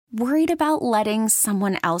Worried about letting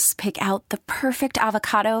someone else pick out the perfect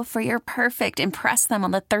avocado for your perfect impress them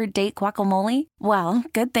on the third date guacamole? Well,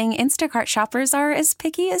 good thing Instacart shoppers are as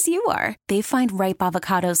picky as you are. They find ripe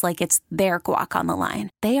avocados like it's their guac on the line.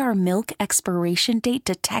 They are milk expiration date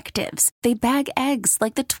detectives. They bag eggs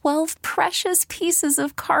like the 12 precious pieces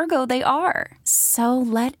of cargo they are. So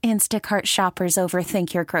let Instacart shoppers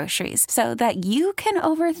overthink your groceries so that you can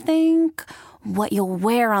overthink what you'll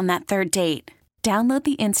wear on that third date. Download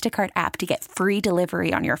the Instacart app to get free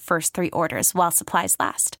delivery on your first 3 orders while supplies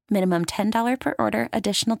last. Minimum $10 per order.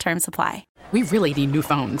 Additional terms apply. We really need new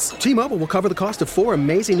phones. T-Mobile will cover the cost of 4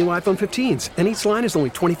 amazing new iPhone 15s, and each line is only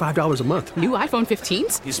 $25 a month. New iPhone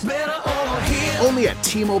 15s? It's better over here. Only at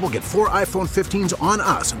T-Mobile, get 4 iPhone 15s on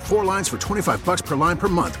us and 4 lines for $25 per line per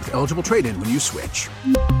month with eligible trade-in when you switch.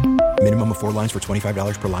 Minimum of 4 lines for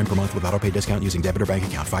 $25 per line per month with autopay discount using debit or bank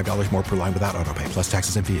account. $5 more per line without autopay, plus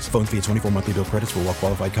taxes and fees. Phone fee at 24 monthly bill credits for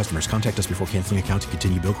well-qualified customers. Contact us before canceling account to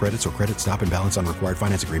continue bill credits or credit stop and balance on required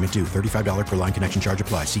finance agreement due. $35 per line connection charge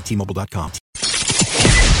applies. See T-Mobile.com. Good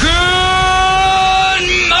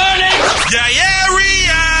morning,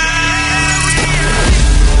 Diarrhea!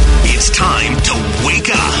 It's time to wake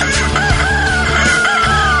up.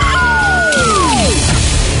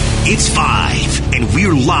 It's 5, and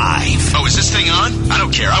we're live. Oh, is this thing on? I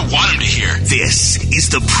don't care. I want him to hear. This is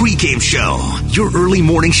the Pregame Show, your early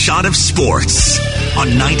morning shot of sports on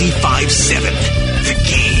 95.7 The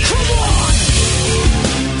Game.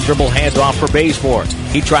 Dribble handoff for Bazemore.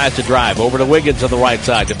 He tries to drive over to Wiggins on the right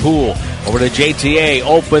side. To Poole. Over to JTA.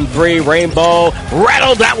 Open 3. Rainbow.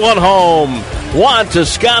 Rattled that one home. Juan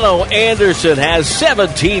Toscano-Anderson has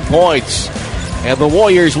 17 points. And the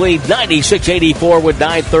Warriors lead 96-84 with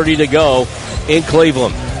 9:30 to go in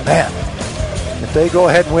Cleveland. Man, if they go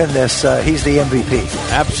ahead and win this, he's the MVP.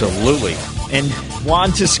 Absolutely. And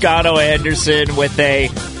Juan Toscano-Anderson with a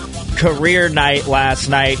career night last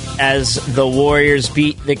night as the Warriors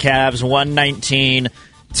beat the Cavs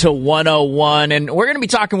 119-101. And we're going to be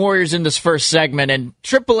talking Warriors in this first segment. And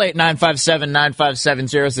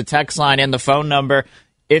 888-957-9570 is the text line and the phone number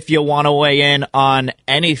if you want to weigh in on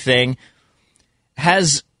anything.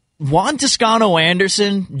 Has Juan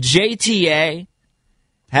Toscano-Anderson, JTA,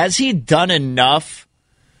 has he done enough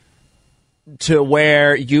to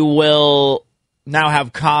where you will now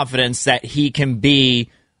have confidence that he can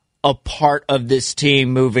be a part of this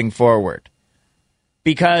team moving forward?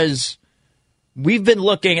 Because we've been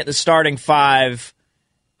looking at the starting 5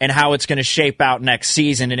 and how it's going to shape out next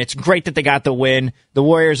season, and it's great that they got the win. The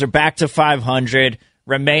Warriors are back to 500,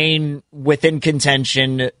 remain within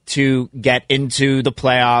contention to get into the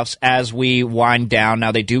playoffs as we wind down.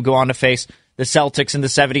 Now, they do go on to face the Celtics and the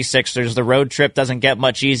 76ers. The road trip doesn't get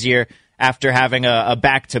much easier after having a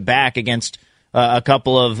back-to-back against a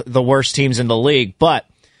couple of the worst teams in the league. But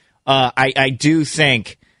I do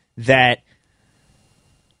think that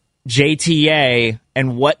JTA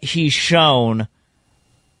and what he's shown,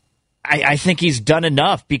 I think he's done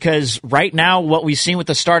enough, because right now what we've seen with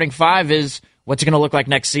the starting 5 is what's it going to look like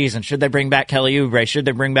next season? Should they bring back Kelly Oubre? Should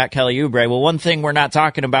they bring back Kelly Oubre? Well, one thing we're not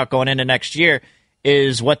talking about going into next year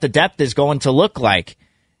is what the depth is going to look like.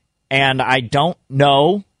 And I don't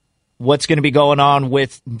know what's going to be going on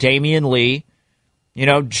with Damian Lee. You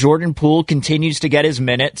know, Jordan Poole continues to get his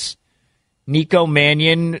minutes. Nico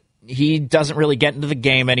Mannion, he doesn't really get into the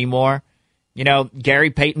game anymore. You know,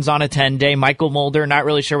 Gary Payton's on a 10-day. Michael Mulder, not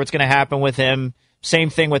really sure what's going to happen with him.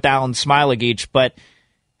 Same thing with Alan Smailagic. But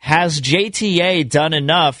has JTA done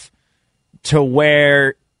enough to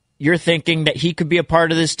where you're thinking that he could be a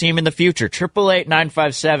part of this team in the future?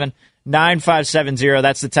 888-957-9570.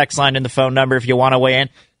 That's the text line and the phone number if you want to weigh in.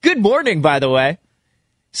 Good morning, by the way.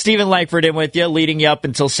 Steven Langford in with you, leading you up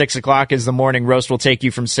until 6 o'clock as the morning roast will take you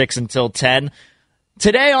from 6 until 10.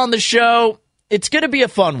 Today on the show, it's going to be a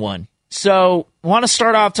fun one. So I want to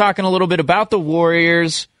start off talking a little bit about the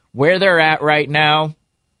Warriors, where they're at right now.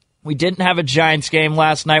 We didn't have a Giants game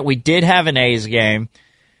last night. We did have an A's game.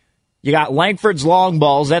 You got Langford's Long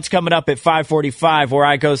Balls. That's coming up at 5:45, where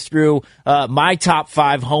I go through my top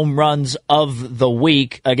 5 home runs of the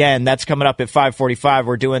week. Again, that's coming up at 5:45.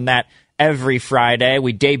 We're doing that every Friday.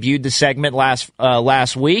 We debuted the segment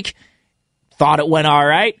last week. Thought it went all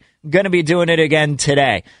right. Going to be doing it again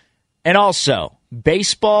today. And also,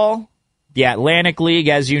 baseball, the Atlantic League,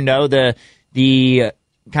 as you know, the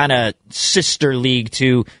kind of sister league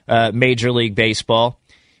to Major League Baseball.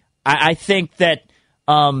 I think that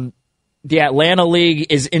the Atlanta League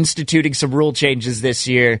is instituting some rule changes this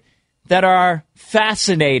year that are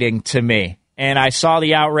fascinating to me. And I saw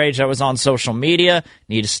the outrage that was on social media.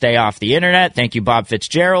 Need to stay off the internet. Thank you, Bob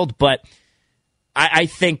Fitzgerald. But I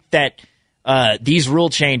think that these rule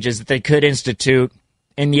changes that they could institute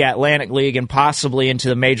in the Atlantic League and possibly into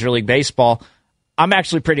the Major League Baseball, I'm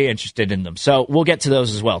actually pretty interested in them. So we'll get to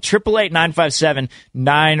those as well.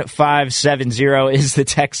 888-957-9570 is the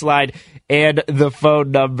text line and the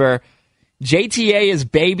phone number. JTA is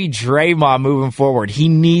baby Draymond moving forward. He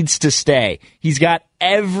needs to stay. He's got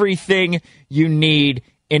everything you need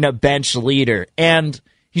in a bench leader. And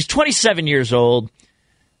he's 27 years old.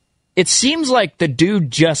 It seems like the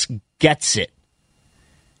dude just gets it.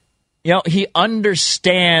 You know, he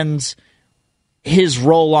understands his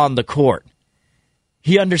role on the court.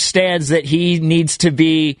 He understands that he needs to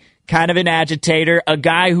be kind of an agitator, a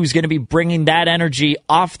guy who's going to be bringing that energy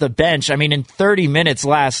off the bench. I mean, in 30 minutes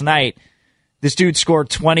last night, this dude scored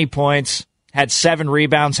 20 points, had 7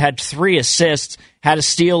 rebounds, had 3 assists, had a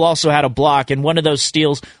steal, also had a block, and one of those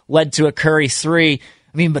steals led to a Curry 3. I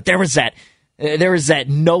mean, but there was that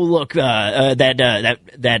no look,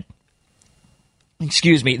 that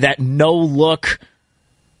no look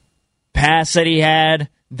pass that he had.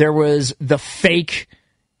 There was the fake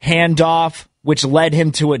handoff, which led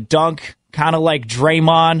him to a dunk, kind of like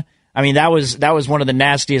Draymond. I mean, that was one of the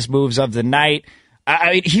nastiest moves of the night.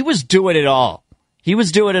 He was doing it all. He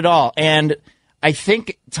was doing it all. And I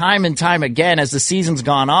think time and time again, as the season's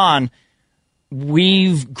gone on,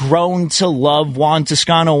 we've grown to love Juan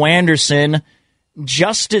Toscano-Anderson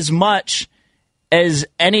just as much as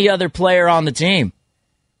any other player on the team.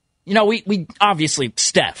 You know, we obviously,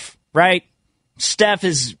 Steph, right? Steph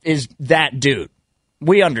is that dude.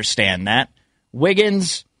 We understand that.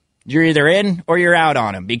 Wiggins, you're either in or you're out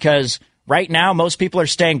on him because right now most people are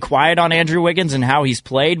staying quiet on Andrew Wiggins and how he's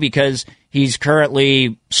played because he's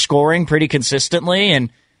currently scoring pretty consistently,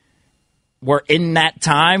 and we're in that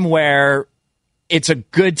time where it's a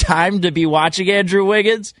good time to be watching Andrew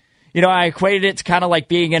Wiggins. You know, I equated it to kind of like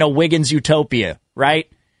being in a Wiggins utopia,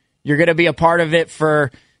 right? You're going to be a part of it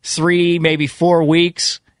for 3, maybe 4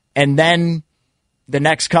 weeks, and then the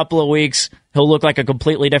next couple of weeks, he'll look like a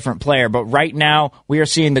completely different player. But right now, we are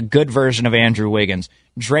seeing the good version of Andrew Wiggins.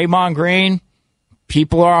 Draymond Green,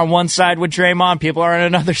 people are on one side with Draymond, people are on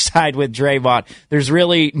another side with Draymond. There's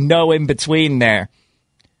really no in-between there.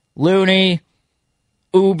 Looney,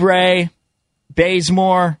 Oubre,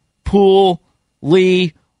 Bazemore, Poole,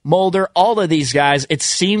 Lee, Mulder, all of these guys, it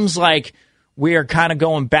seems like we are kind of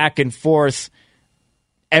going back and forth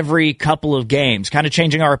every couple of games, kind of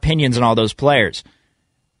changing our opinions on all those players.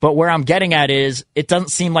 But where I'm getting at is it doesn't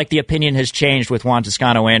seem like the opinion has changed with Juan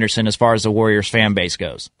Toscano-Anderson as far as the Warriors fan base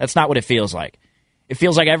goes. That's not what it feels like. It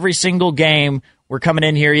feels like every single game we're coming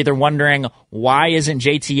in here either wondering why isn't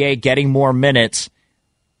JTA getting more minutes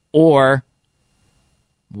or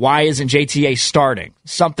why isn't JTA starting?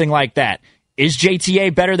 Something like that. Is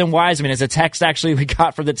JTA better than Wiseman? Is a text actually we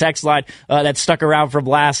got from the text line that stuck around from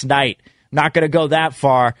last night. Not going to go that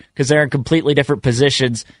far because they're in completely different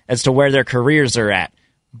positions as to where their careers are at.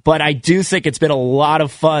 But I do think it's been a lot of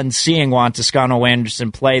fun seeing Juan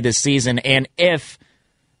Toscano-Anderson play this season. And if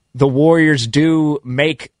the Warriors do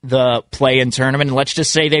make the play-in tournament, and let's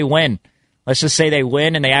just say they win. Let's just say they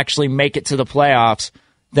win and they actually make it to the playoffs.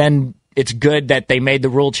 Then it's good that they made the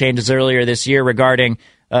rule changes earlier this year regarding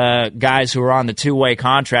guys who are on the two-way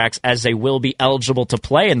contracts, as they will be eligible to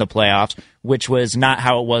play in the playoffs, which was not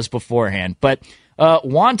how it was beforehand. But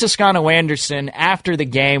Juan Toscano-Anderson, after the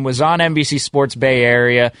game, was on NBC Sports Bay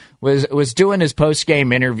Area, was doing his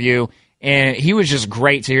post-game interview, and he was just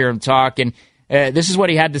great to hear him talk. And this is what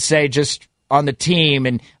he had to say just on the team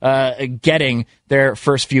and getting their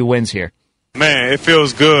first few wins here. Man, it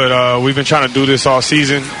feels good. We've been trying to do this all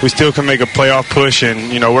season. We still can make a playoff push,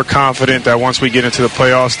 and, we're confident that once we get into the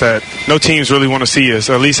playoffs that no teams really want to see us.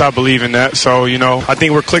 At least I believe in that. So, I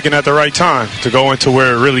think we're clicking at the right time to go into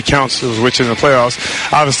where it really counts, which is in the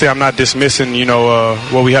playoffs. Obviously, I'm not dismissing,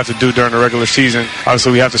 what we have to do during the regular season.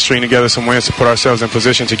 Obviously, we have to string together some wins to put ourselves in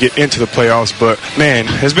position to get into the playoffs. But, man,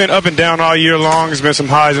 it's been up and down all year long. There's been some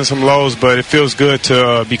highs and some lows, but it feels good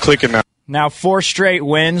to be clicking now. Now, 4 straight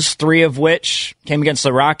wins, 3 of which came against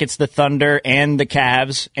the Rockets, the Thunder, and the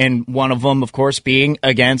Cavs, and one of them, of course, being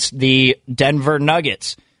against the Denver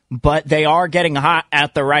Nuggets. But they are getting hot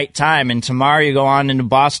at the right time, and tomorrow you go on into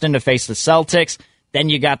Boston to face the Celtics, then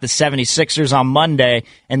you got the 76ers on Monday,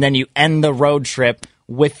 and then you end the road trip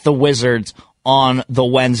with the Wizards on the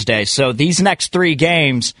Wednesday. So these next 3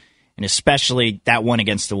 games, and especially that one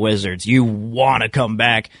against the Wizards, you want to come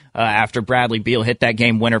back after Bradley Beal hit that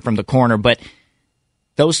game winner from the corner. But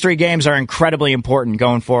those 3 games are incredibly important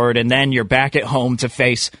going forward, and then you're back at home to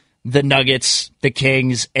face the Nuggets, the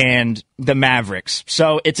Kings, and the Mavericks.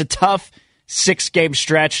 So it's a tough 6-game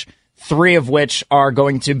stretch, 3 of which are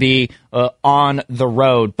going to be on the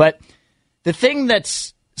road. But The thing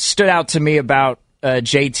that's stood out to me about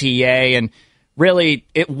JTA, and really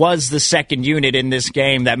it was the second unit in this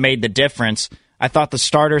game that made the difference. I thought the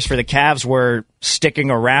starters for the Cavs were sticking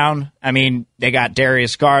around. I mean, they got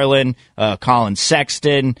Darius Garland, Colin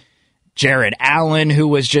Sexton, Jared Allen, who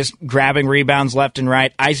was just grabbing rebounds left and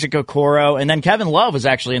right, Isaac Okoro, and then Kevin Love was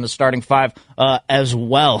actually in the starting five as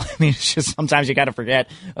well. I mean, it's just sometimes you got to forget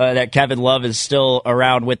that Kevin Love is still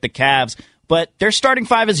around with the Cavs. But their starting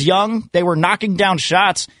five is young. They were knocking down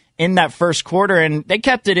shots in that first quarter, and they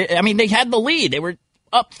kept it. I mean, they had the lead. They were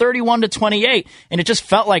up 31-28, and it just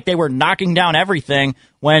felt like they were knocking down everything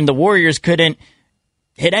when the Warriors couldn't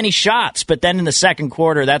hit any shots. But then in the second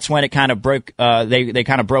quarter, that's when it kind of broke. They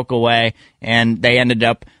kind of broke away, and they ended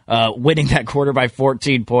up winning that quarter by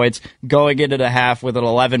 14 points, going into the half with an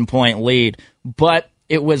 11-point lead. But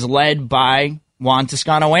it was led by Juan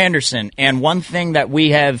Toscano-Anderson, and one thing that we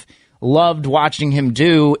have loved watching him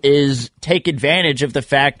do is take advantage of the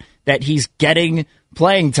fact that he's getting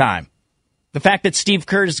playing time. The fact that Steve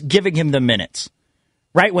Kerr's giving him the minutes.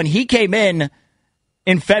 Right when he came in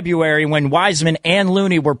February, when Wiseman and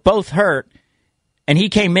Looney were both hurt, and he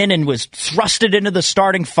came in and was thrusted into the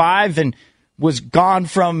starting five and was gone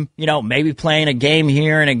from, maybe playing a game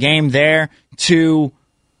here and a game there to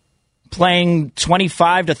playing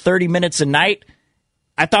 25 to 30 minutes a night,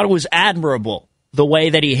 I thought it was admirable the way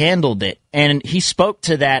that he handled it. And he spoke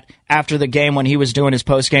to that after the game when he was doing his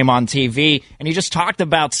postgame on TV, and he just talked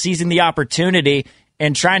about seizing the opportunity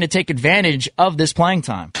and trying to take advantage of this playing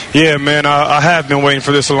time. Yeah, man, I have been waiting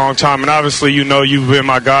for this a long time, and obviously, you've been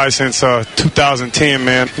my guy since 2010,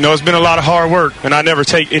 man. It's been a lot of hard work, and I never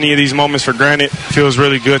take any of these moments for granted. It feels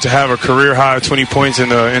really good to have a career high of 20 points in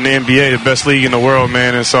the NBA, the best league in the world,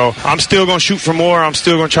 man. And so I'm still going to shoot for more. I'm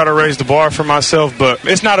still going to try to raise the bar for myself, but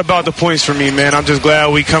it's not about the points for me, man. I'm just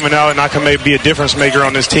glad we coming out and I can be a difference maker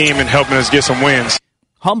on this team and helping us get some wins.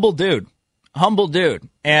 Humble dude,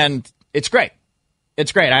 and it's great.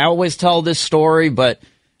 It's great. I always tell this story, but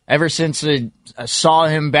ever since I saw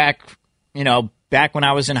him back when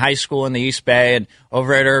I was in high school in the East Bay and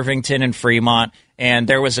over at Irvington and Fremont, and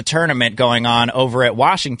there was a tournament going on over at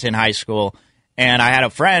Washington High School, and I had a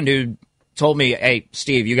friend who told me, "Hey,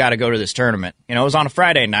 Steve, you got to go to this tournament." It was on a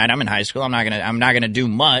Friday night. I'm in high school. I'm not gonna do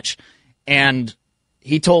much, and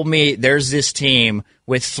he told me there's this team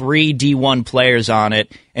with 3 D1 players on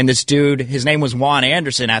it, and this dude, his name was Juan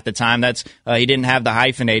Anderson at the time. That's he didn't have the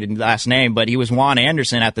hyphenated last name, but he was Juan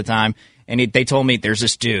Anderson at the time, and they told me there's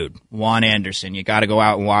this dude, Juan Anderson. You got to go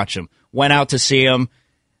out and watch him. Went out to see him.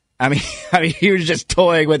 I mean, he was just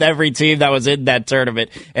toying with every team that was in that tournament,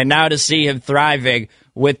 and now to see him thriving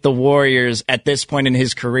with the Warriors at this point in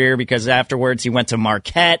his career, because afterwards he went to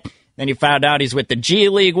Marquette, then he found out he's with the G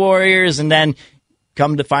League Warriors, and then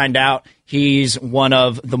come to find out, he's one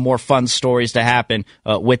of the more fun stories to happen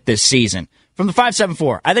with this season. From the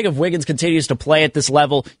 574, I think if Wiggins continues to play at this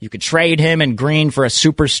level, you could trade him and Green for a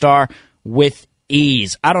superstar with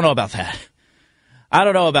ease. I don't know about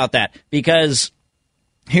that. Because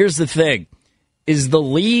here's the thing, is the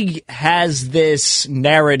league has this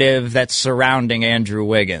narrative that's surrounding Andrew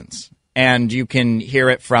Wiggins. And you can hear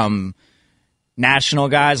it from national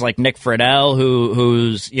guys like Nick Friedel,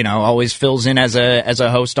 who's always fills in as a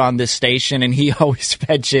host on this station, and he always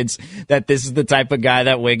mentions that this is the type of guy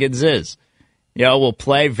that Wiggins is. Will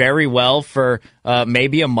play very well for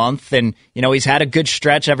maybe a month, and he's had a good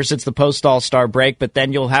stretch ever since the post All-Star break. But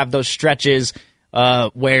then you'll have those stretches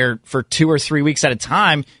where for 2 or 3 weeks at a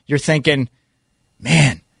time, you're thinking,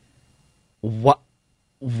 man, what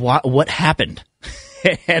happened?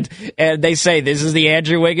 And they say this is the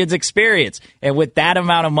Andrew Wiggins experience. And with that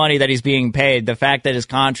amount of money that he's being paid, the fact that his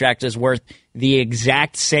contract is worth the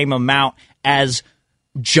exact same amount as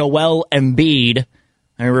Joel Embiid,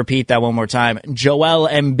 let me repeat that one more time, Joel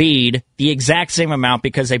Embiid, the exact same amount,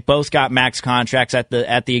 because they both got max contracts at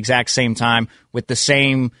the exact same time with the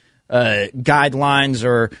same guidelines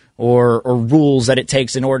or rules that it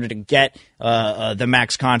takes in order to get the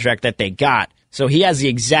max contract that they got. So he has the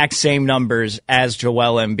exact same numbers as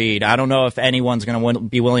Joel Embiid. I don't know if anyone's going to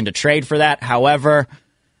be willing to trade for that. However,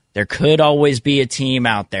 there could always be a team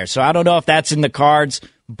out there. So I don't know if that's in the cards.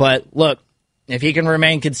 But look, if he can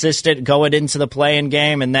remain consistent going into the play-in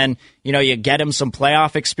game, and then you get him some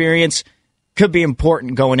playoff experience, could be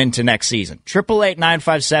important going into next season.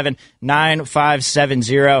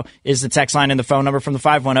 888-957-9570 is the text line and the phone number. From the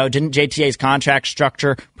 510. Didn't JTA's contract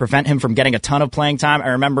structure prevent him from getting a ton of playing time? I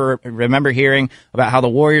remember hearing about how the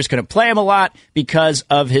Warriors couldn't play him a lot because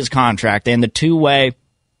of his contract. And the two-way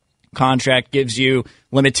contract gives you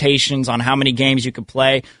limitations on how many games you could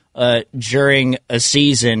play during a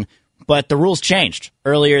season. But the rules changed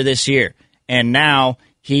earlier this year. and now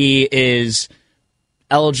he is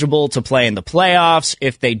eligible to play in the playoffs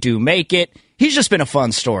if they do make it. He's just been a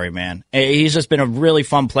fun story, man. He's just been a really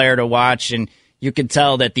fun player to watch, and you can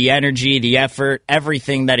tell that the energy, the effort,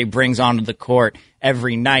 everything that he brings onto the court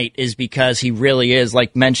every night is because he really is,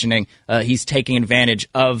 like mentioning, he's taking advantage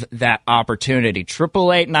of that opportunity.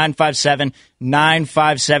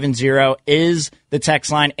 888-957-9570 is the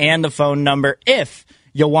text line and the phone number if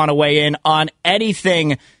you'll want to weigh in on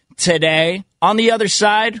anything today. On the other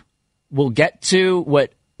side, we'll get to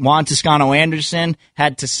what Juan Toscano-Anderson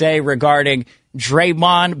had to say regarding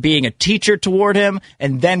Draymond being a teacher toward him,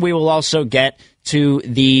 and then we will also get to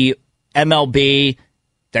the MLB,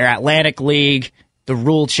 their Atlantic League, the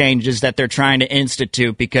rule changes that they're trying to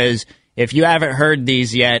institute, because if you haven't heard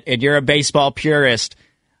these yet and you're a baseball purist,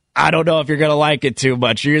 I don't know if you're going to like it too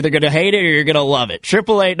much. You're either going to hate it or you're going to love it.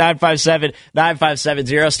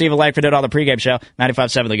 888-957-9570. Steven Langford on the pregame show,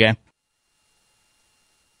 95.7 The Game.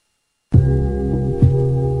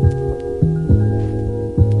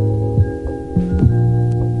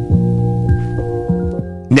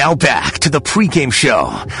 Now back to the pregame show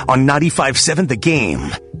on 95.7 The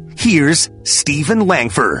Game. Here's Steven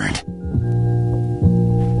Langford.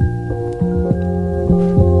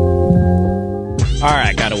 All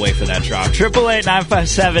right, got to wait for that drop.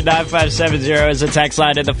 888-957-9570 is the text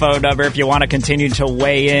line and the phone number if you want to continue to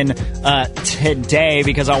weigh in today,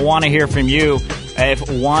 because I want to hear from you if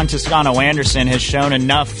Juan Toscano-Anderson has shown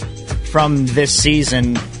enough from this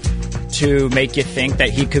season to make you think that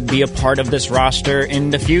he could be a part of this roster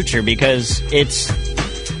in the future, because it's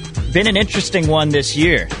been an interesting one this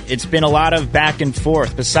year. It's been a lot of back and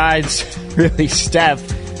forth. Besides really Steph,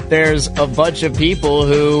 there's a bunch of people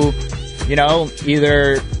who, you know,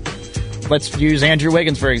 either, let's use Andrew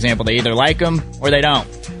Wiggins, for example. They either like him or they don't.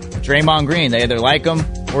 Draymond Green, they either like him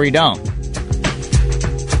or you don't.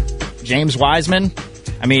 James Wiseman,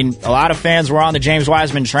 I mean, a lot of fans were on the James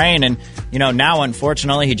Wiseman train, and you know, now,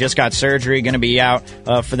 unfortunately, he just got surgery, going to be out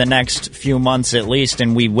for the next few months at least,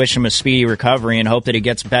 and we wish him a speedy recovery and hope that he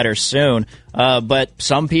gets better soon. But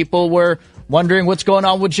some people were wondering what's going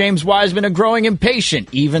on with James Wiseman and growing impatient,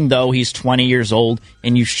 even though he's 20 years old,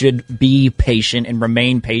 and you should be patient and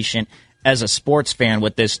remain patient as a sports fan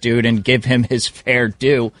with this dude and give him his fair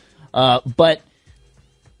due. But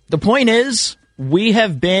the point is, we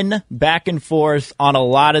have been back and forth on a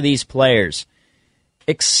lot of these players,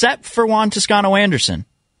 except for Juan Toscano-Anderson.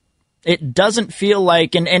 It doesn't feel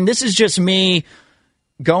like, and this is just me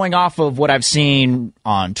going off of what I've seen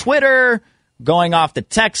on Twitter, going off the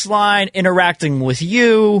text line, interacting with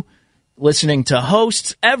you, listening to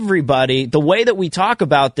hosts, everybody, the way that we talk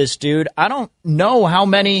about this dude, I don't know how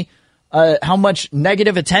much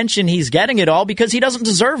negative attention he's getting at all, because he doesn't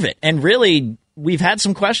deserve it. And really, we've had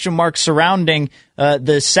some question marks surrounding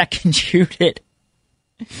the second unit.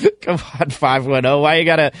 Come on,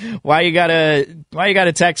 510. Why you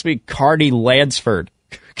gotta text me Cardi Lansford?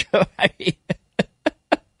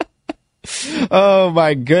 Oh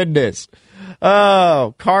my goodness.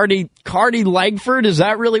 Oh, Cardi Langford, is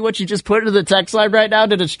that really what you just put into the text line right now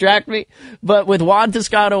to distract me? But with Juan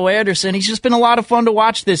Toscano-Anderson, he's just been a lot of fun to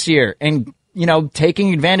watch this year, and you know,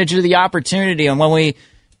 taking advantage of the opportunity. And when we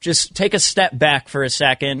just take a step back for a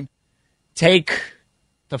second, take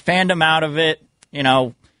the fandom out of it, you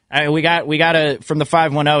know, we got from the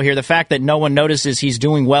 510 here, the fact that no one notices he's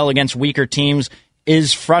doing well against weaker teams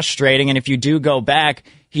is frustrating. And if you do go back,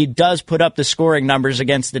 he does put up the scoring numbers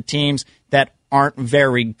against the teams that aren't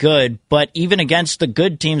very good. But even against the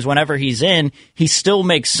good teams, whenever he's in, he still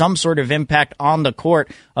makes some sort of impact on the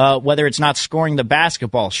court, whether it's not scoring the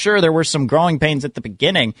basketball. Sure, there were some growing pains at the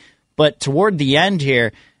beginning, but toward the end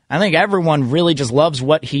here, I think everyone really just loves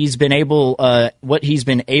what he's been able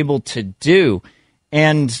to do.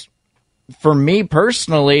 And for me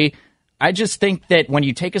personally, I just think that when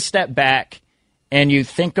you take a step back and you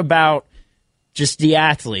think about just the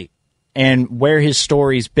athlete and where his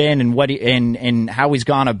story's been and and how he's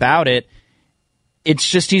gone about it, it's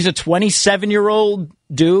just he's a 27-year-old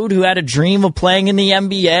dude who had a dream of playing in the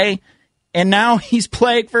NBA, and now he's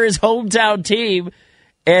playing for his hometown team,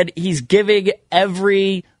 and he's giving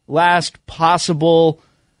every last possible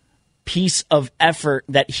piece of effort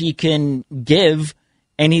that he can give,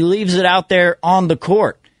 and he leaves it out there on the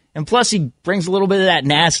court. And plus, he brings a little bit of that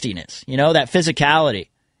nastiness, you know, that physicality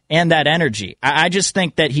and that energy. I just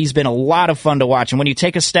think that he's been a lot of fun to watch. And when you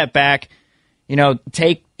take a step back, you know,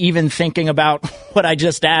 take even thinking about what I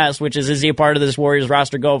just asked, which is he a part of this Warriors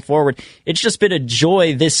roster going forward? It's just been a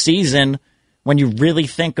joy this season when you really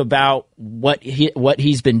think about what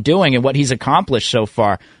he's been doing and what he's accomplished so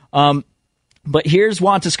far. But here's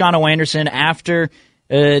Juan Toscano-Anderson after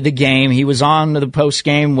the game. He was on the post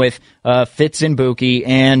game with Fitz and Buki,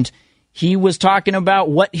 and he was talking about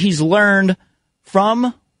what he's learned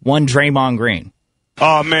from one Draymond Green.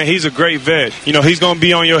 Oh, man, he's a great vet. You know, he's going to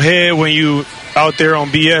be on your head when you out there on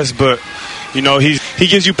BS, but, you know, he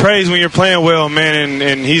gives you praise when you're playing well, man,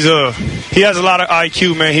 and he has a lot of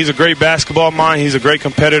IQ, man. He's a great basketball mind. He's a great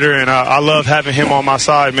competitor, and I love having him on my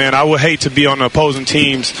side, man. I would hate to be on the opposing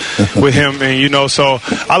teams with him, and, you know, so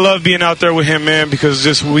I love being out there with him, man, because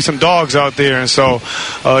just we some dogs out there. And so,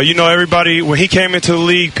 you know, everybody, when he came into the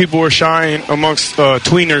league, people were shying amongst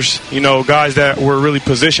tweeners, you know, guys that were really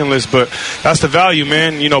positionless, but that's the value,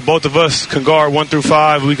 man. You know, both of us can guard 1 through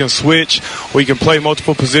 5. We can switch. We can play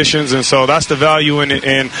multiple positions, and so that's the value in it,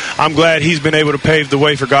 and I'm glad he's been able to pave the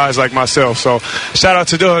way for guys like myself. So shout out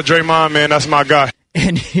to Draymond, man. That's my guy.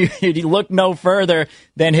 And he looked no further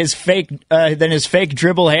than his fake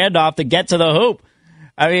dribble handoff to get to the hoop.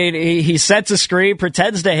 I mean, he sets a screen,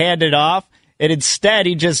 pretends to hand it off, and instead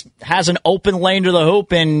he just has an open lane to the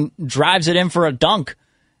hoop and drives it in for a dunk.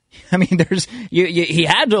 I mean, he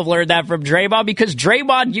had to have learned that from Draymond, because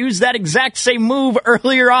Draymond used that exact same move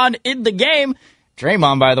earlier on in the game.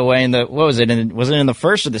 Draymond, by the way, was it in the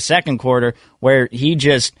first or the second quarter, where he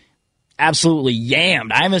just absolutely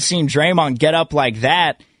yammed. I haven't seen Draymond get up like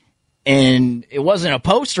that, and it wasn't a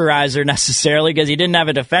posterizer necessarily because he didn't have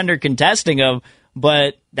a defender contesting him,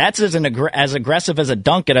 but that's as aggressive as a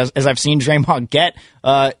dunk as I've seen Draymond get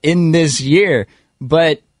in this year.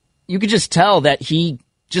 But you could just tell that he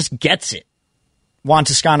just gets it. Juan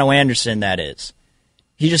Toscano-Anderson, that is.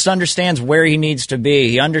 He just understands where he needs to be.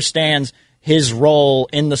 He understands his role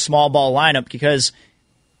in the small ball lineup, because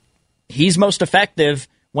he's most effective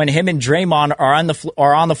when him and Draymond are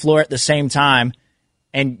on the floor at the same time,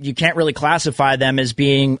 and you can't really classify them as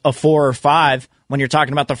being a 4 or 5 when you're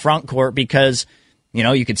talking about the front court, because, you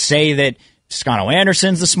know, you could say that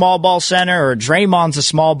Toscano-Anderson's the small ball center or Draymond's a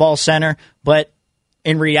small ball center, but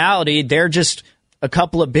in reality, they're just a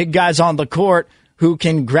couple of big guys on the court who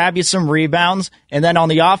can grab you some rebounds, and then on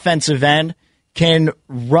the offensive end can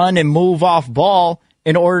run and move off ball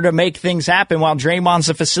in order to make things happen while Draymond's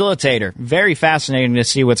a facilitator. Very fascinating to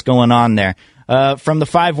see what's going on there. From the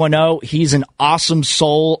 510, he's an awesome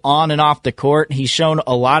soul on and off the court. He's shown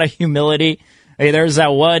a lot of humility. Hey, there's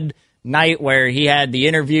that one night where he had the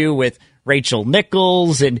interview with Rachel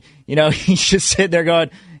Nichols, and, you know, he's just sitting there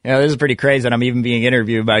going, you know, this is pretty crazy that I'm even being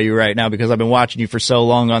interviewed by you right now because I've been watching you for so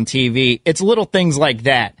long on TV. It's little things like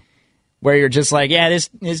that where you're just like, yeah, this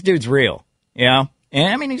dude's real. You know?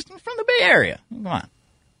 And, I mean, he's from the Bay Area. Come on.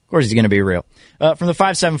 Of course he's going to be real. From the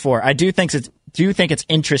 574, I do think it's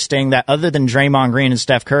interesting that other than Draymond Green and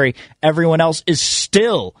Steph Curry, everyone else is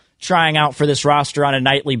still trying out for this roster on a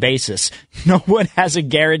nightly basis. No one has a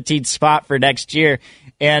guaranteed spot for next year,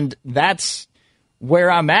 and that's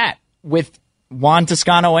where I'm at with Juan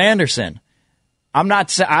Toscano-Anderson.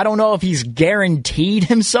 I don't know if he's guaranteed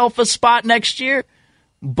himself a spot next year,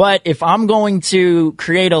 but if I'm going to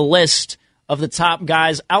create a list of the top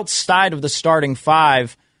guys outside of the starting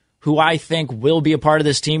 5 who I think will be a part of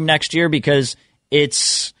this team next year, because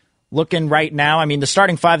it's looking right now, I mean, the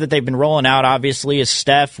starting 5 that they've been rolling out obviously is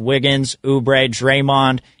Steph, Wiggins, Oubre,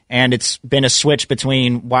 Draymond, and it's been a switch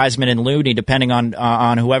between Wiseman and Looney depending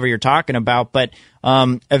on whoever you're talking about. But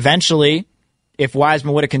eventually, if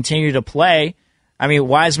Wiseman would have continued to play, I mean,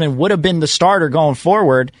 Wiseman would have been the starter going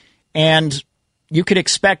forward, and you could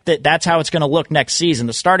expect that that's how it's going to look next season.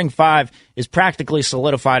 The starting 5 is practically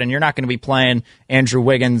solidified, and you're not going to be playing Andrew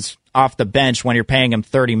Wiggins off the bench when you're paying him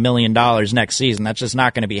 $30 million next season. That's just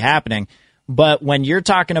not going to be happening. But when you're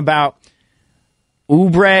talking about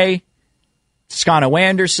Oubre,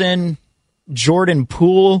 Toscano-Anderson, Jordan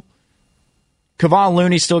Poole, Kevon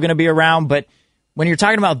Looney's still going to be around, but when you're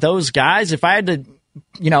talking about those guys, if I had to,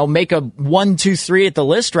 you know, make a 1, 2, 3 at the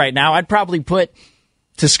list right now, I'd probably put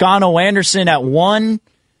Toscano-Anderson at 1,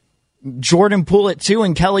 Jordan Poole at 2,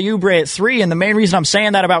 and Kelly Oubre at 3. And the main reason I'm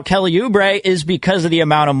saying that about Kelly Oubre is because of the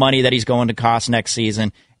amount of money that he's going to cost next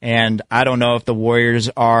season. And I don't know if the Warriors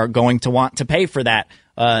are going to want to pay for that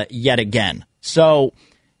yet again. So,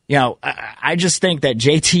 you know, I just think that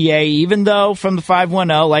JTA, even though from the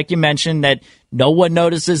 510, like you mentioned, that no one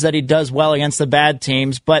notices that he does well against the bad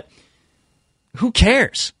teams, but who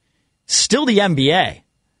cares? Still the NBA.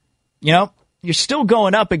 You know, you're still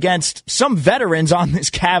going up against some veterans on this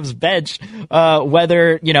Cavs bench,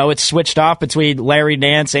 whether, you know, it's switched off between Larry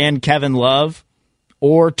Nance and Kevin Love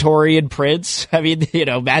or Taurean Prince. I mean, you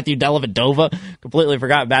know, Matthew Dellavedova. Completely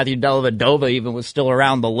forgot Matthew Dellavedova even was still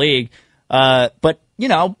around the league. But, you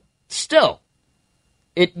know, still,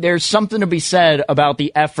 there's something to be said about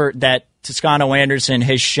the effort that Toscano Anderson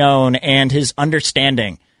has shown and his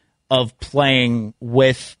understanding of playing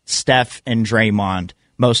with Steph and Draymond,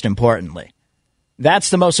 most importantly. That's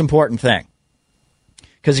the most important thing.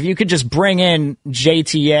 Because if you could just bring in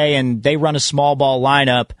JTA and they run a small ball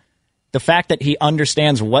lineup, the fact that he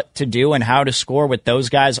understands what to do and how to score with those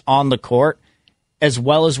guys on the court, as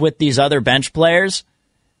well as with these other bench players,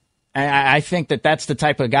 I think that that's the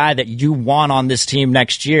type of guy that you want on this team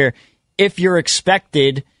next year if you're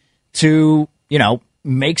expected to,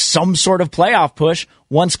 make some sort of playoff push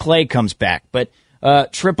once Klay comes back. But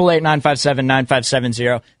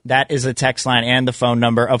 888-957-9570, that is the text line and the phone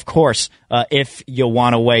number, of course, if you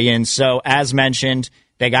want to weigh in. So, as mentioned,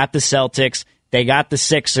 they got the Celtics, they got the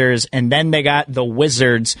Sixers, and then they got the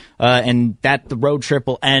Wizards, and the road trip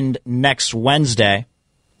will end next Wednesday,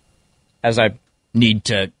 as I need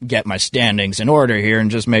to get my standings in order here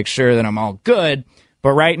and just make sure that I'm all good.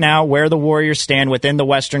 But right now, where the Warriors stand within the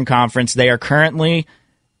Western Conference, they are currently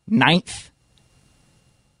 9th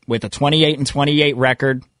with a 28-28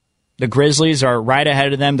 record. The Grizzlies are right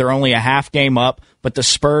ahead of them. They're only a half game up, but the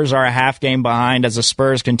Spurs are a half game behind as the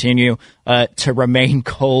Spurs continue to remain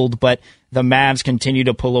cold. But the Mavs continue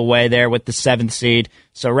to pull away there with the 7th seed.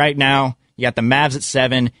 So right now, you got the Mavs at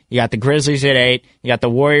 7, you got the Grizzlies at 8, you got the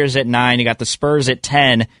Warriors at 9, you got the Spurs at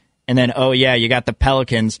 10, and then, you got the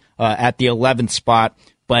Pelicans at the 11th spot.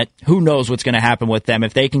 But who knows what's going to happen with them.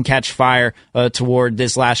 If they can catch fire toward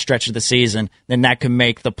this last stretch of the season, then that could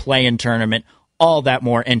make the play-in tournament all that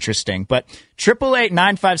more interesting. But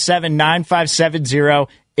 888-957-9570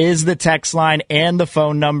 is the text line and the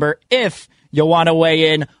phone number if you want to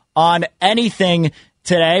weigh in on anything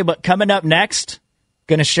today. But coming up next,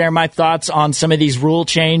 going to share my thoughts on some of these rule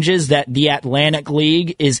changes that the Atlantic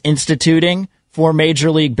League is instituting for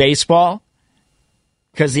Major League Baseball.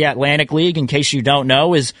 Because the Atlantic League, in case you don't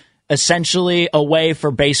know, is essentially a way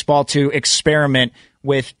for baseball to experiment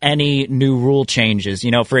with any new rule changes.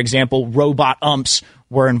 For example, robot umps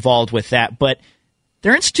were involved with that. But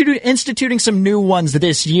they're instituting some new ones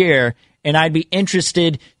this year, and I'd be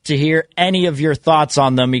interested to hear any of your thoughts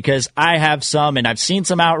on them because I have some, and I've seen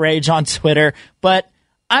some outrage on Twitter. But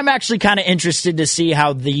I'm actually kind of interested to see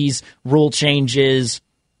how these rule changes,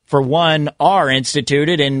 for one, are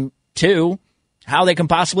instituted, and two, how they can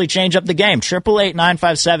possibly change up the game.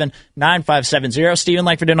 888-957-9570. Steven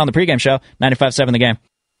Langford on the pregame show, 95.7 The Game.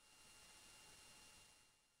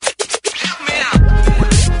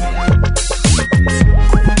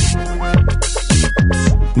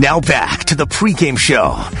 Now back to the pregame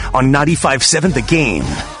show on 95.7 The Game.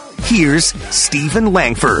 Here's Steven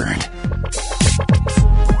Langford.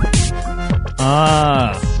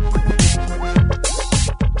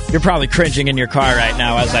 You're probably cringing in your car right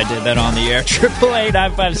now as I did that on the air.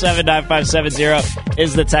 888-957-9570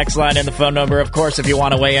 is the text line and the phone number, of course, if you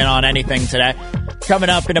want to weigh in on anything today. Coming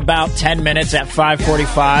up in about 10 minutes at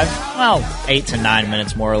 5:45. Well, 8 to 9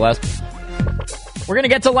 minutes, more or less. We're going to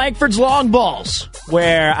get to Langford's Long Balls,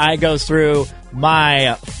 where I go through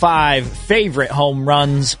my 5 favorite home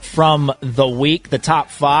runs from the week, the top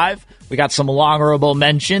 5. We got some honorable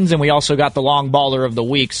mentions, and we also got the long baller of the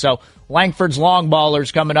week. So Langford's Long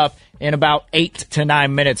Ballers coming up in about 8 to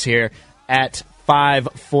 9 minutes here at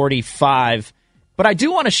 5:45. But I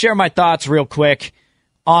do want to share my thoughts real quick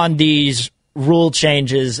on these rule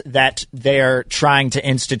changes that they're trying to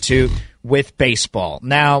institute with baseball.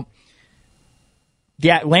 Now, the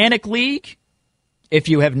Atlantic League, if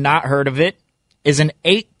you have not heard of it, is an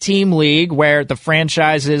 8-team league where the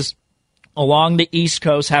franchises along the East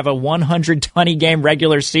Coast have a 120-game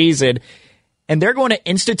regular season, and they're going to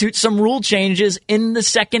institute some rule changes in the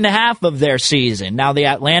second half of their season. Now, the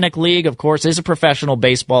Atlantic League, of course, is a professional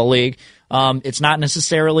baseball league. It's not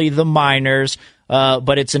necessarily the minors,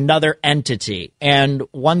 but it's another entity. And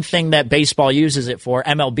one thing that baseball uses it for,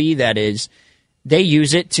 MLB that is, they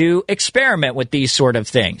use it to experiment with these sort of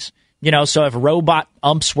things. So if robot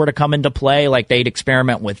umps were to come into play, like they'd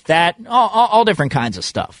experiment with that, all different kinds of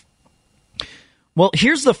stuff. Well,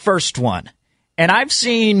 here's the first one. And I've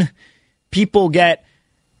seen people get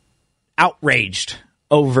outraged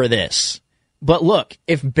over this. But look,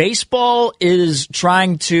 if baseball is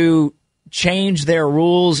trying to change their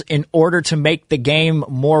rules in order to make the game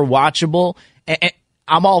more watchable,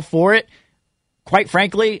 I'm all for it. Quite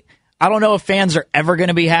frankly, I don't know if fans are ever going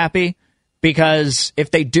to be happy, because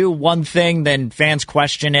if they do one thing, then fans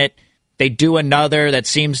question it. They do another that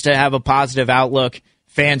seems to have a positive outlook.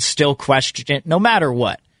 Fans still question it, no matter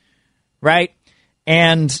what, right?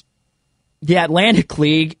 And the Atlantic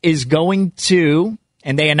League is going to,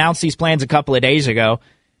 and they announced these plans a couple of days ago,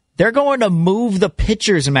 they're going to move the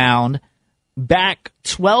pitcher's mound back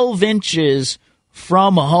 12 inches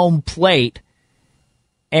from home plate,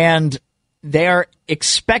 and they're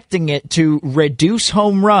expecting it to reduce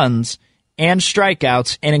home runs and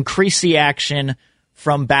strikeouts and increase the action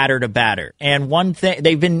from batter to batter. And one thing,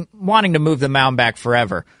 they've been wanting to move the mound back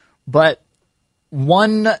forever, but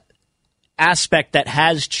one aspect that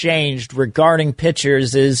has changed regarding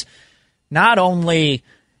pitchers is not only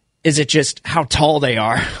is it just how tall they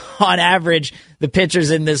are. On average, the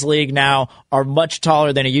pitchers in this league now are much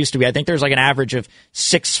taller than it used to be. I think there's like an average of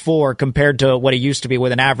 6'4" compared to what it used to be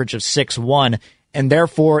with an average of 6'1", and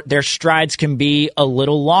therefore their strides can be a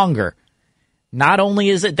little longer. Not only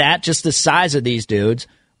is it that, just the size of these dudes,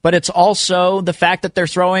 but it's also the fact that they're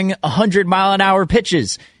throwing 100-mile-an-hour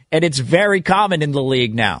pitches, and it's very common in the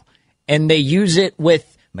league now. And they use it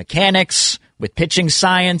with mechanics, with pitching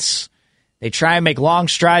science. They try and make long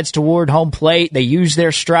strides toward home plate. They use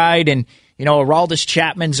their stride, and, Aroldis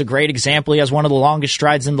Chapman's a great example. He has one of the longest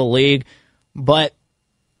strides in the league, but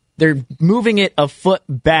they're moving it a foot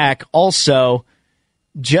back also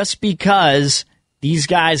just because these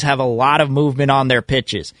guys have a lot of movement on their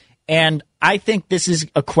pitches. And I think this is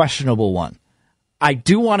a questionable one. I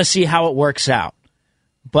do want to see how it works out,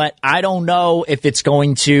 but I don't know if it's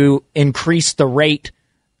going to increase the rate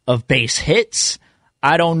of base hits.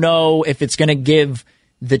 I don't know if it's going to give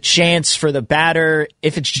the chance for the batter,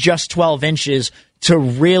 if it's just 12 inches, to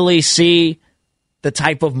really see the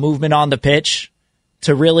type of movement on the pitch,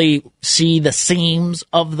 to really see the seams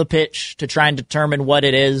of the pitch, to try and determine what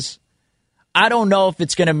it is. I don't know if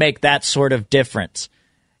it's going to make that sort of difference.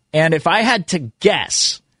 And if I had to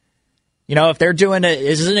guess, if they're doing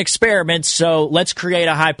this is an experiment, so let's create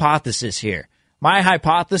a hypothesis here. My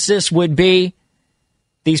hypothesis would be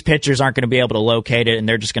these pitchers aren't going to be able to locate it, and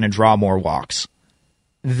they're just going to draw more walks.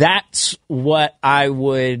 That's what I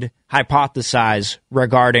would hypothesize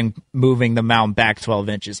regarding moving the mound back 12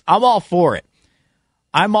 inches. I'm all for it.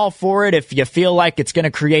 I'm all for it if you feel like it's going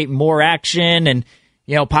to create more action and,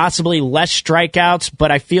 possibly less strikeouts,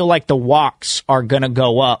 but I feel like the walks are going to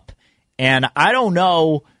go up. And I don't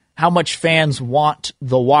know how much fans want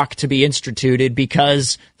the walk to be instituted,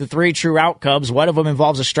 because the three true outcomes, one of them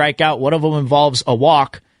involves a strikeout, one of them involves a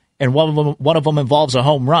walk, and one of them involves a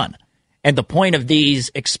home run. And the point of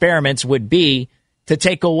these experiments would be to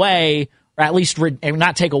take away, or at least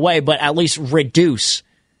not take away, but at least reduce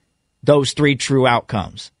those three true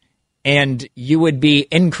outcomes. And you would be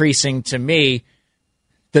increasing, to me,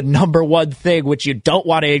 the number one thing which you don't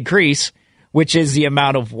want to increase, which is the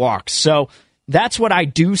amount of walks. So that's what I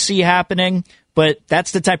do see happening, but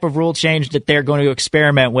that's the type of rule change that they're going to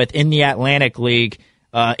experiment with in the Atlantic League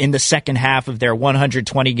in the second half of their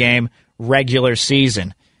 120-game regular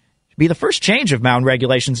season. It'll be the first change of mound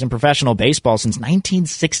regulations in professional baseball since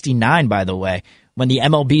 1969, by the way, when the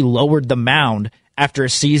MLB lowered the mound after a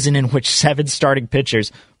season in which 7 starting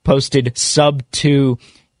pitchers posted sub-2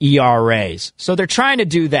 ERAs. So they're trying to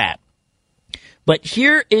do that. But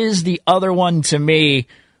here is the other one to me,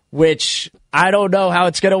 which I don't know how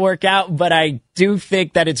it's going to work out, but I do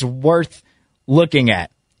think that it's worth looking at.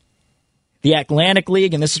 The Atlantic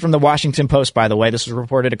League, and this is from the Washington Post, by the way, this was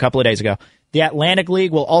reported a couple of days ago, the Atlantic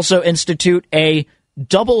League will also institute a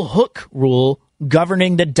double hook rule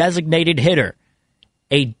governing the designated hitter.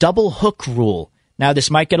 A double hook rule. Now, this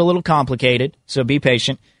might get a little complicated, so be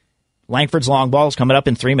patient. Langford's long ball is coming up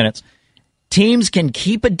in 3 minutes. Teams can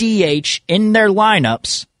keep a DH in their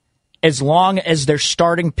lineups as long as their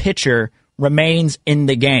starting pitcher remains in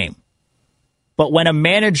the game. But when a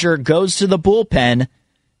manager goes to the bullpen,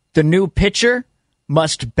 the new pitcher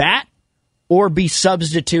must bat or be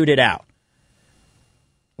substituted out.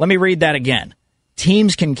 Let me read that again.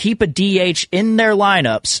 Teams can keep a DH in their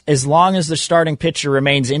lineups as long as the starting pitcher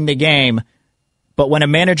remains in the game, but when a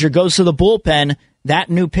manager goes to the bullpen, that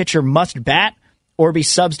new pitcher must bat or be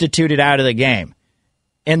substituted out of the game.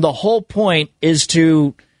 And the whole point is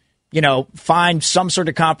to, find some sort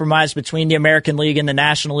of compromise between the American League and the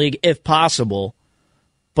National League if possible,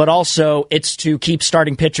 but also it's to keep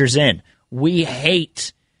starting pitchers in. We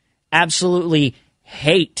absolutely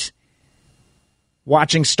hate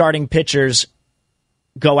watching starting pitchers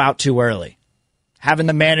go out too early. Having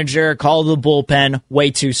the manager call the bullpen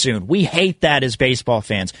way too soon. We hate that as baseball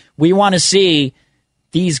fans. We want to see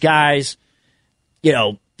these guys,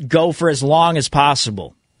 go for as long as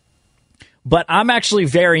possible. But I'm actually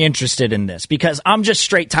very interested in this because I'm just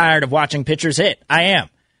straight tired of watching pitchers hit. I am.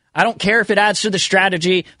 I don't care if it adds to the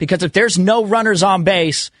strategy, because if there's no runners on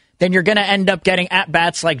base, then you're going to end up getting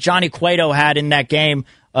at-bats like Johnny Cueto had in that game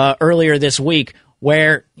earlier this week,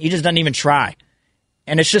 where he just doesn't even try.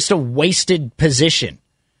 And it's just a wasted position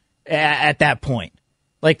at that point.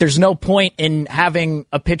 Like, there's no point in having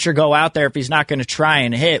a pitcher go out there if he's not going to try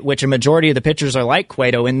and hit, which a majority of the pitchers are like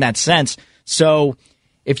Cueto in that sense. So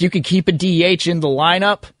if you could keep a DH in the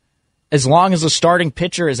lineup, as long as the starting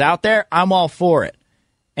pitcher is out there, I'm all for it.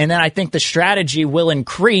 And then I think the strategy will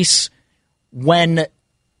increase when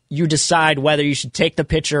you decide whether you should take the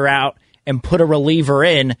pitcher out and put a reliever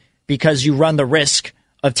in because you run the risk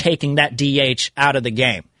of taking that DH out of the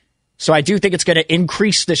game. So I do think it's going to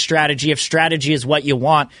increase the strategy if strategy is what you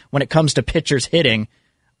want when it comes to pitchers hitting.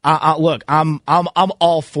 Look, I'm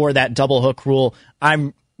all for that double hook rule.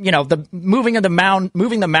 I'm the moving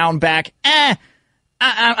the mound back. I'm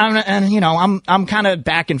kind of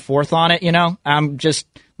back and forth on it. I'm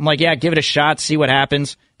like, yeah, give it a shot, see what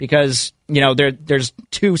happens, because there's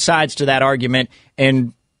two sides to that argument,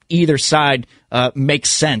 and either side makes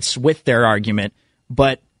sense with their argument.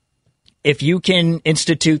 But if you can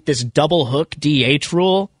institute this double hook DH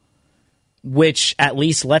rule, which at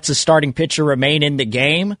least lets a starting pitcher remain in the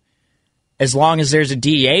game, as long as there's a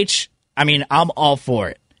DH, I mean, I'm all for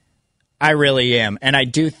it. I really am. And I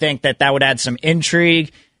do think that would add some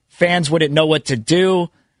intrigue. Fans wouldn't know what to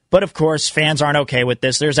do. But, of course, fans aren't okay with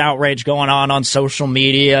this. There's outrage going on social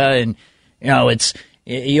media. And, it's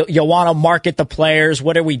you want to market the players.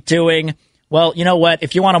 What are we doing? Well, you know what?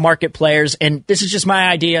 If you want to market players, and this is just my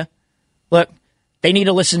idea, look, they need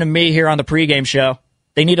to listen to me here on the pregame show.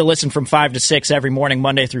 They need to listen from 5 to 6 every morning,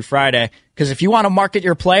 Monday through Friday. Because if you want to market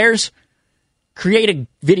your players, create a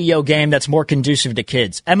video game that's more conducive to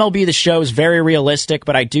kids. MLB The Show is very realistic,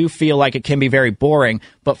 but I do feel like it can be very boring.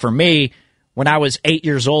 But for me, when I was 8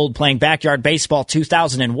 years old playing backyard baseball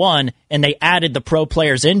 2001, and they added the pro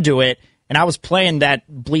players into it, and I was playing that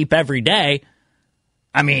bleep every day,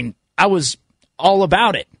 I mean, I was all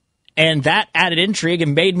about it. And that added intrigue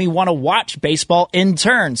and made me want to watch baseball in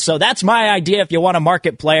turn. So that's my idea. If you want to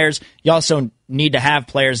market players, you also need to have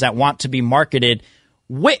players that want to be marketed,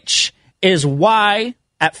 which is why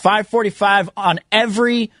at 5:45 on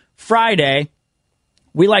every Friday,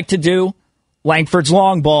 we like to do Langford's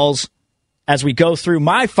Long Balls as we go through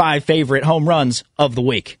my 5 favorite home runs of the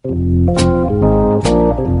week.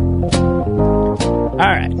 All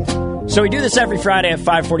right. So we do this every Friday at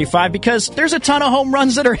 5:45 because there's a ton of home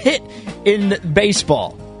runs that are hit in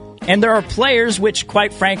baseball. And there are players which,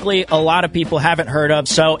 quite frankly, a lot of people haven't heard of.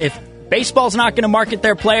 So if baseball's not going to market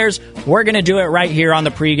their players, we're going to do it right here on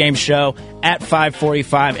the pregame show at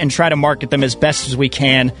 5:45 and try to market them as best as we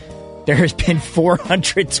can. There has been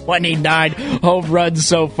 429 home runs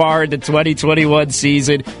so far in the 2021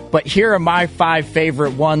 season, but here are my 5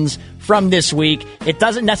 favorite ones from this week. It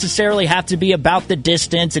doesn't necessarily have to be about the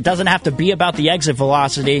distance. It doesn't have to be about the exit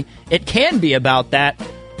velocity. It can be about that,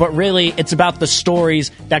 but really it's about the stories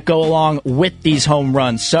that go along with these home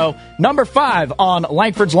runs. So, number 5 on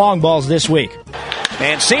Langford's Long Balls this week.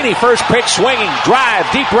 Mancini, first pitch swinging,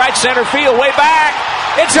 drive, deep right center field, way back.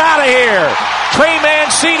 It's out of here. Trey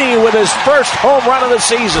Mancini with his first home run of the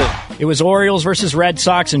season. It was Orioles versus Red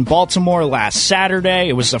Sox in Baltimore last Saturday.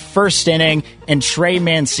 It was the first inning, and Trey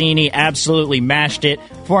Mancini absolutely mashed it.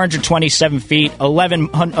 427 feet,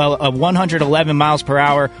 111 miles per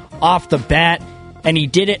hour off the bat, and he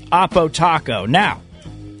did it oppo taco. Now,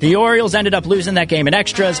 the Orioles ended up losing that game in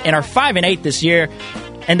extras and are 5-8 this year,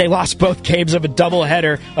 and they lost both games of a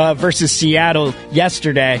doubleheader versus Seattle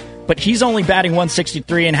yesterday. But he's only batting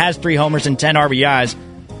 .163 and has 3 homers and 10 RBIs.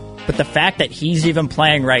 But the fact that he's even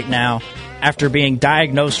playing right now after being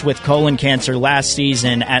diagnosed with colon cancer last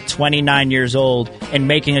season at 29 years old and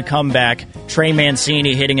making a comeback, Trey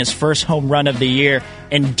Mancini hitting his first home run of the year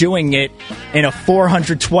and doing it in a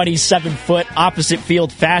 427-foot opposite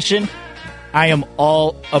field fashion, I am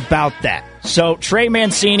all about that. So Trey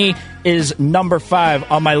Mancini is number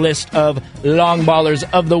 5 on my list of long ballers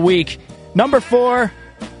of the week. Number 4,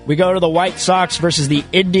 we go to the White Sox versus the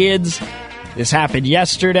Indians. This happened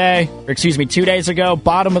 2 days ago,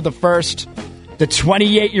 bottom of the first. The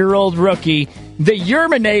 28-year-old rookie, the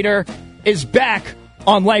Yerminator, is back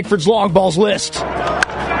on Langford's Long Balls list.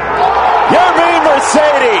 Yermin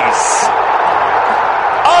Mercedes,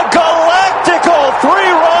 a galactical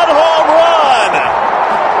 3-run home run.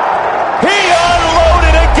 He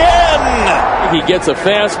unloaded again. He gets a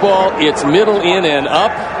fastball, it's middle in and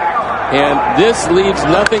up. And this leaves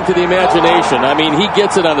nothing to the imagination. I mean, he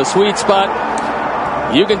gets it on the sweet spot.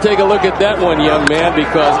 You can take a look at that one, young man,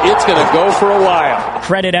 because it's going to go for a while.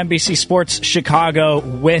 Credit NBC Sports Chicago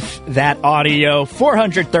with that audio.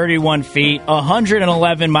 431 feet,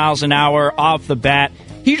 111 miles an hour off the bat.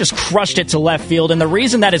 He just crushed it to left field. And the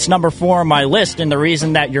reason that it's number 4 on my list and the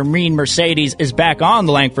reason that Yermin Mercedes is back on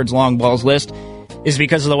the Langford's Long Balls list is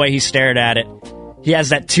because of the way he stared at it. He has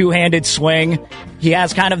that two-handed swing. He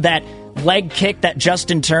has kind of that leg kick that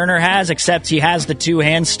Justin Turner has, except he has the two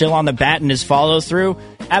hands still on the bat in his follow-through.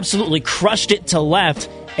 Absolutely crushed it to left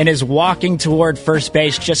and is walking toward first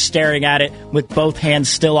base, just staring at it with both hands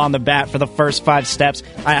still on the bat for the first 5 steps.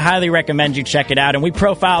 I highly recommend you check it out. And we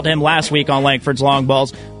profiled him last week on Langford's Long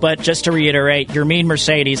Balls. But just to reiterate, Yermin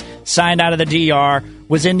Mercedes signed out of the DR,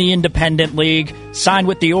 was in the Independent League, signed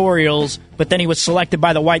with the Orioles, but then he was selected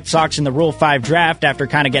by the White Sox in the Rule 5 draft after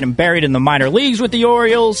kind of getting buried in the minor leagues with the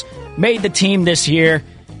Orioles, made the team this year,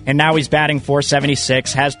 and now he's batting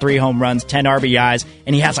 .476, has 3 home runs, 10 RBIs,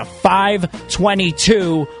 and he has a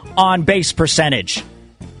 .522 on-base percentage.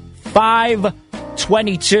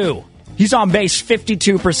 .522. He's on base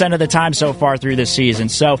 52% of the time so far through this season.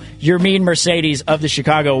 So Yermin Mercedes of the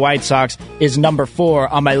Chicago White Sox is number 4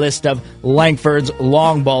 on my list of Langford's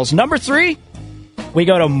long balls. Number 3, we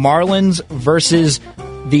go to Marlins versus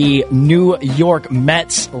the New York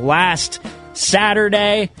Mets last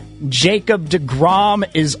Saturday. Jacob deGrom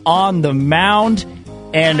is on the mound.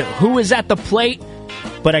 And who is at the plate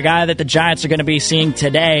but a guy that the Giants are going to be seeing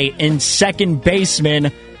today in second baseman,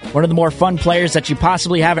 one of the more fun players that you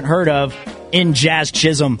possibly haven't heard of, in Jazz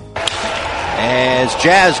Chisholm. As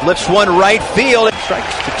Jazz lifts one right field,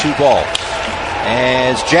 strikes to 2 balls.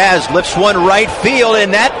 As Jazz lifts one right field,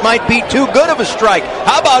 and that might be too good of a strike.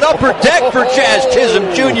 How about upper deck for Jazz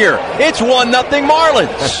Chisholm Jr.? It's 1-0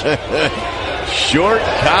 Marlins. Short,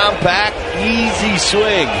 compact, easy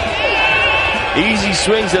swing. Easy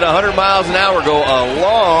swings at 100 miles an hour go a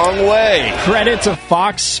long way. Credit to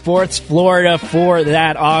Fox Sports Florida for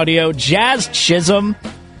that audio. Jazz Chisholm,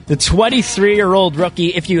 the 23-year-old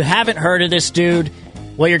rookie. If you haven't heard of this dude,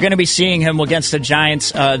 well, you're going to be seeing him against the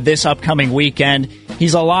Giants this upcoming weekend.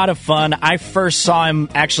 He's a lot of fun. I first saw him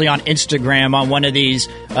actually on Instagram on one of these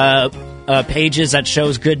pages that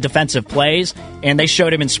shows good defensive plays, and they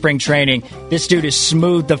showed him in spring training. This dude is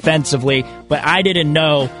smooth defensively, but I didn't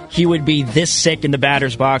know he would be this sick in the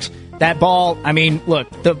batter's box. That ball, I mean, look,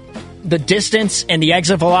 the distance and the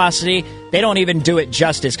exit velocity, they don't even do it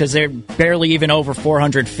justice because they're barely even over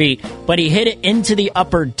 400 feet. But he hit it into the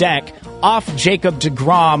upper deck off Jacob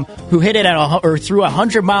deGrom, who hit it through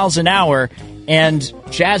 100 miles an hour. And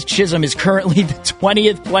Jazz Chisholm is currently the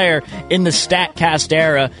 20th player in the StatCast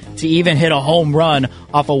era to even hit a home run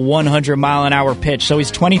off a 100-mile-an-hour pitch. So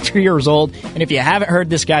he's 23 years old. And if you haven't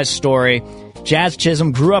heard this guy's story, Jazz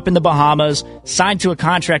Chisholm grew up in the Bahamas, signed to a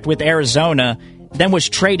contract with Arizona, then was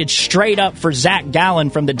traded straight up for Zach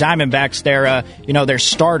Gallen from the Diamondbacks, their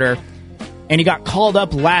starter. And he got called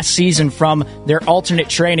up last season from their alternate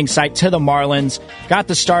training site to the Marlins. Got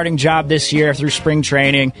the starting job this year through spring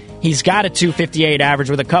training. He's got a .258 average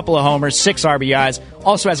with a couple of homers, 6 RBIs.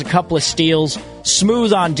 Also has a couple of steals,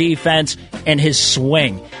 smooth on defense, and his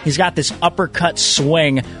swing. He's got this uppercut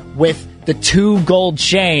swing with the 2 gold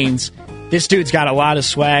chains. This dude's got a lot of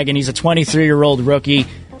swag, and he's a 23-year-old rookie.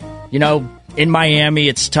 You know, in Miami,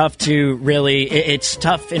 it's tough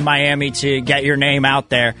in Miami to get your name out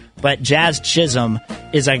there. But Jazz Chisholm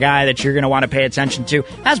is a guy that you're going to want to pay attention to.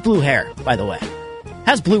 Has blue hair, by the way.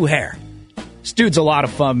 Has blue hair. This dude's a lot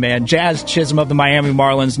of fun, man. Jazz Chisholm of the Miami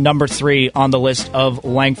Marlins, number 3 on the list of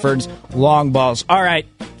Langford's long balls. All right,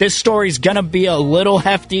 this story's going to be a little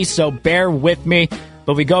hefty, so bear with me.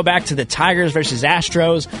 But we go back to the Tigers versus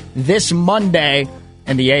Astros this Monday.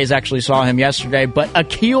 And the A's actually saw him yesterday. But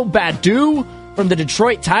Akil Baddoo from the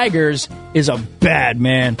Detroit Tigers is a bad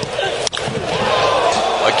man.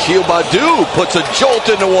 Akil Baddoo puts a jolt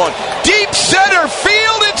into one. Deep center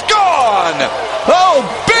field, it's gone! Oh,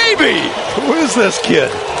 baby! Who is this kid?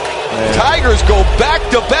 Man. Tigers go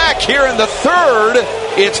back-to-back here in the third.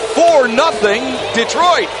 It's 4-0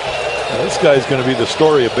 Detroit. Well, this guy's going to be the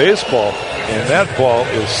story of baseball, and that ball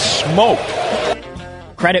is smoked.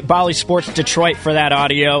 Credit Bally Sports Detroit for that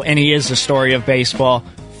audio, and he is the story of baseball.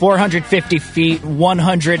 450 feet,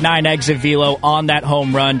 109 exit velo on that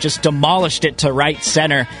home run. Just demolished it to right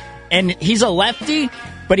center. And he's a lefty,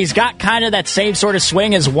 but he's got kind of that same sort of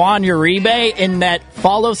swing as Juan Uribe in that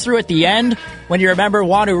follow-through at the end. When you remember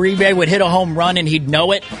Juan Uribe would hit a home run and he'd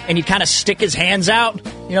know it, and he'd kind of stick his hands out.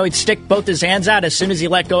 You know, he'd stick both his hands out as soon as he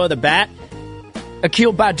let go of the bat.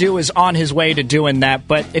 Akil Baddoo is on his way to doing that,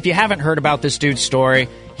 but if you haven't heard about this dude's story,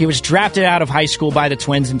 he was drafted out of high school by the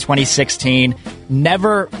Twins in 2016,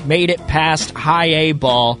 never made it past high A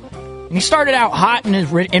ball, and he started out hot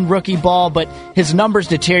in rookie ball, but his numbers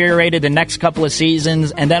deteriorated the next couple of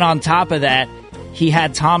seasons, and then on top of that, he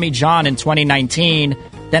had Tommy John in 2019,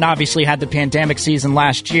 then obviously had the pandemic season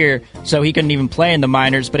last year, so he couldn't even play in the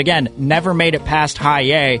minors, but again, never made it past high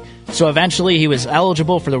A, so eventually he was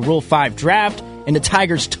eligible for the Rule 5 draft, and the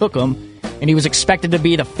Tigers took him. and he was expected to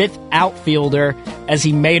be the 5th outfielder as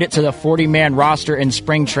he made it to the 40-man roster in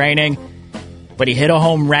spring training. But he hit a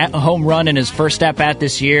home run in his first at-bat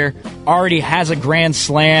this year, already has a grand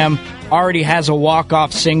slam, already has a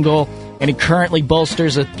walk-off single, and he currently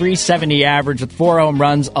bolsters a .370 average with 4 home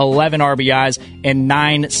runs, 11 RBIs, and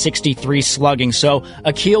 .963 slugging. So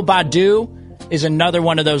Akil Baddoo is another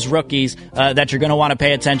one of those rookies that you're going to want to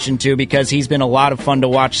pay attention to because he's been a lot of fun to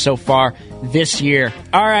watch so far this year.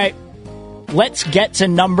 All right, let's get to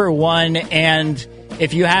number 1. And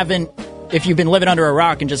if you've been living under a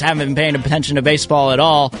rock and just haven't been paying attention to baseball at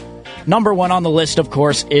all, number 1 on the list, of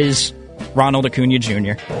course, is Ronald Acuna Jr.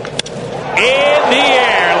 In the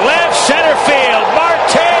air, left center field.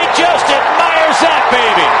 Marte just admires that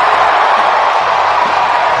baby.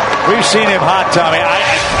 We've seen him hot, Tommy.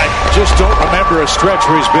 I just don't remember a stretch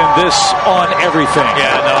where he's been this on everything.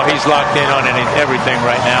 Yeah, no, he's locked in on everything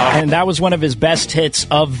right now. And that was one of his best hits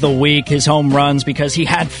of the week, his home runs, because he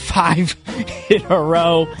had 5 in a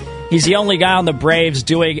row. He's the only guy on the Braves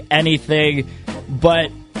doing anything. But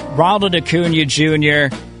Ronald Acuna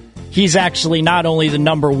Jr., he's actually not only the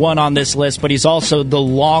number 1 on this list, but he's also the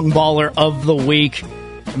long baller of the week.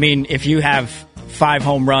 I mean, if you have 5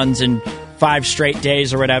 home runs in 5 straight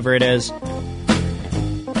days or whatever it is,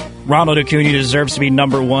 Ronald Acuna deserves to be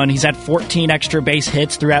number 1. He's had 14 extra base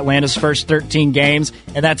hits through Atlanta's first 13 games,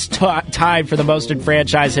 and that's tied for the most in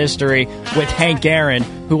franchise history with Hank Aaron,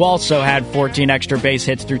 who also had 14 extra base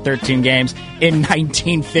hits through 13 games in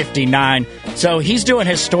 1959. So he's doing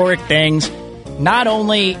historic things. Not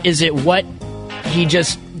only is it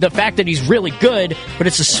the fact that he's really good, but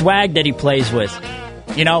it's the swag that he plays with.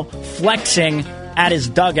 You know, flexing at his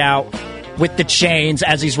dugout with the chains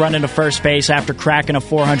as he's running to first base after cracking a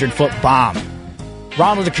 400-foot bomb.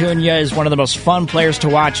 Ronald Acuna is one of the most fun players to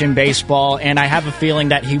watch in baseball, and I have a feeling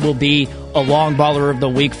that he will be a long baller of the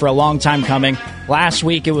week for a long time coming. Last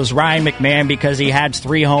week it was Ryan McMahon because he had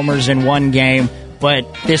 3 homers in 1 game, but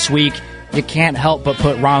this week you can't help but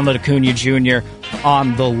put Ronald Acuna Jr.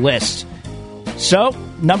 on the list. So,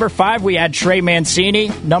 number 5, we had Trey Mancini.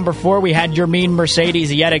 Number 4, we had Yermin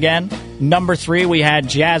Mercedes yet again. Number 3, we had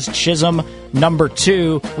Jazz Chisholm. Number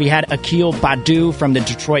 2, we had Akil Baddoo from the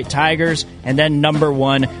Detroit Tigers. And then number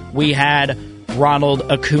 1, we had Ronald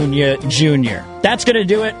Acuna Jr. That's going to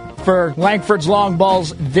do it for Langford's Long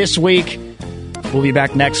Balls this week. We'll be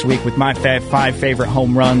back next week with my 5 favorite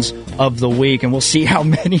home runs of the week, and we'll see how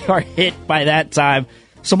many are hit by that time.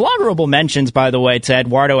 Some honorable mentions, by the way, to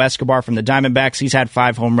Eduardo Escobar from the Diamondbacks. He's had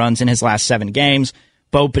 5 home runs in his last 7 games.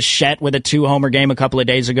 Bo Bichette with a 2-homer game a couple of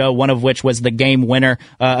days ago, one of which was the game winner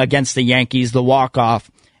against the Yankees, the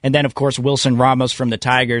walk-off. And then, of course, Wilson Ramos from the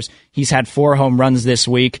Tigers. He's had 4 home runs this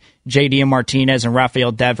week. J.D. Martinez and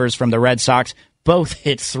Rafael Devers from the Red Sox both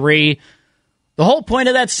hit 3. The whole point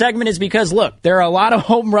of that segment is because, look, there are a lot of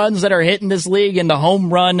home runs that are hit in this league, and the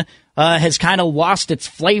home run has kind of lost its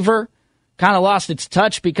flavor, kind of lost its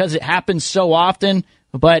touch because it happens so often.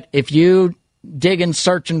 But if you dig and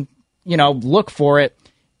search and, look for it,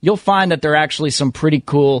 you'll find that there are actually some pretty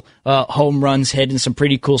cool home runs hit and some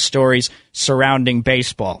pretty cool stories surrounding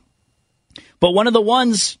baseball. But one of the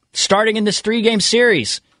ones starting in this 3-game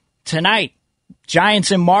series tonight, Giants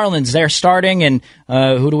and Marlins, they're starting, and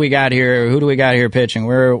who do we got here pitching?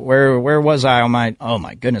 Where was I on my, oh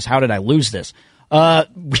my goodness, how did I lose this?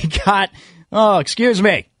 We got, excuse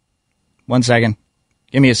me. 1 second.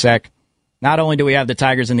 Give me a sec. Not only do we have the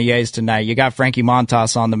Tigers and the A's tonight, you got Frankie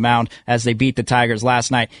Montas on the mound as they beat the Tigers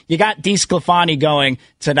last night. You got DeSclafani going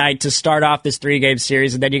tonight to start off this 3-game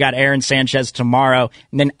series, and then you got Aaron Sanchez tomorrow,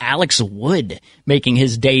 and then Alex Wood making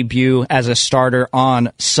his debut as a starter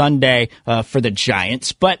on Sunday for the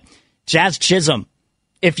Giants. But Jazz Chisholm,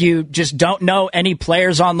 if you just don't know any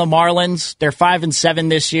players on the Marlins, they're 5-7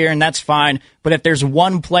 this year, and that's fine. But if there's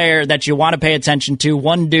one player that you want to pay attention to,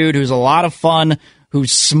 one dude who's a lot of fun,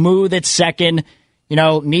 who's smooth at second,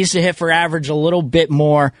 needs to hit for average a little bit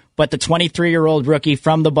more, but the 23-year-old rookie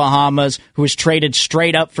from the Bahamas who was traded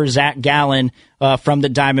straight up for Zach Gallen from the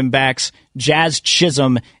Diamondbacks, Jazz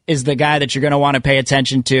Chisholm is the guy that you're going to want to pay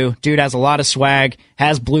attention to. Dude has a lot of swag,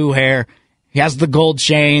 has blue hair, he has the gold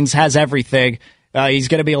chains, has everything. He's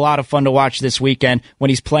going to be a lot of fun to watch this weekend when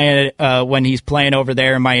he's playing over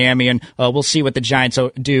there in Miami, and we'll see what the Giants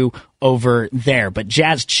do over there. But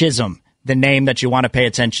Jazz Chisholm, the name that you want to pay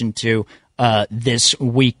attention to this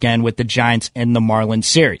weekend with the Giants and the Marlins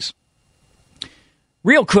series.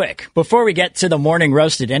 Real quick, before we get to the morning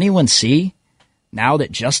roast, did anyone see now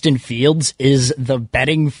that Justin Fields is the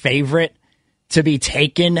betting favorite to be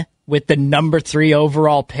taken with the number 3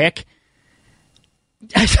 overall pick?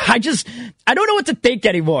 I don't know what to think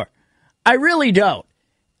anymore. I really don't.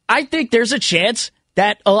 I think there's a chance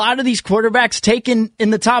that a lot of these quarterbacks taken in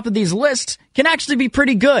the top of these lists can actually be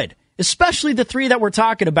pretty good, especially the three that we're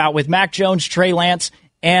talking about with Mac Jones, Trey Lance,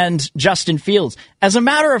 and Justin Fields. As a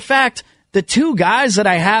matter of fact, the two guys that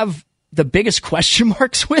I have the biggest question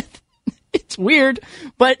marks with, it's weird,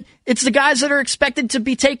 but it's the guys that are expected to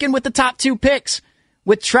be taken with the top 2 picks,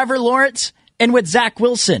 with Trevor Lawrence and with Zach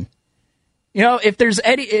Wilson. You know,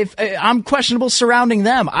 if I'm questionable surrounding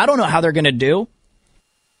them, I don't know how they're going to do.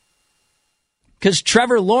 Because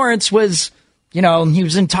Trevor Lawrence was, he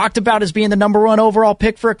was talked about as being the number 1 overall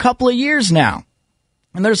pick for a couple of years now.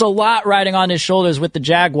 And there's a lot riding on his shoulders with the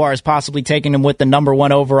Jaguars possibly taking him with the number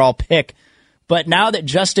 1 overall pick. But now that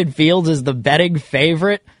Justin Fields is the betting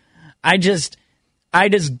favorite, I just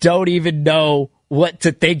don't even know what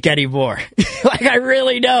to think anymore. I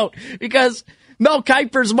really don't. Because Mel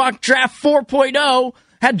Kiper's mock draft 4.0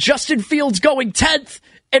 had Justin Fields going 10th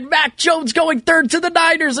and Mac Jones going 3rd to the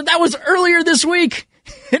Niners, and that was earlier this week.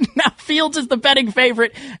 And now Fields is the betting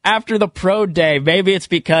favorite after the pro day. Maybe it's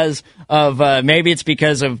because of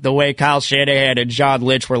the way Kyle Shanahan and John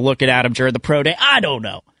Lynch were looking at him during the pro day. I don't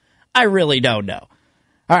know. I really don't know.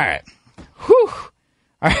 All right. Whew.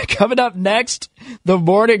 All right, coming up next, the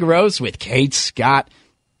Morning Roast with Kate Scott,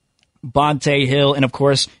 Bonte Hill, and, of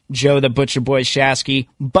course, Joe the Butcher Boy Shasky.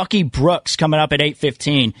 Bucky Brooks coming up at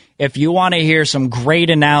 8:15. If you want to hear some great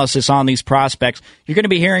analysis on these prospects, you're going to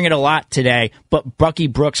be hearing it a lot today, but Bucky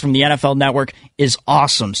Brooks from the NFL Network is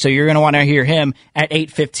awesome. So you're going to want to hear him at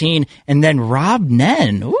 8:15. And then Rob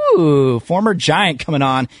Nen, former Giant, coming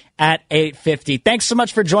on at 8:50. Thanks so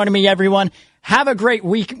much for joining me, everyone. Have a great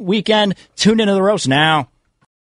weekend. Tune into the roast now.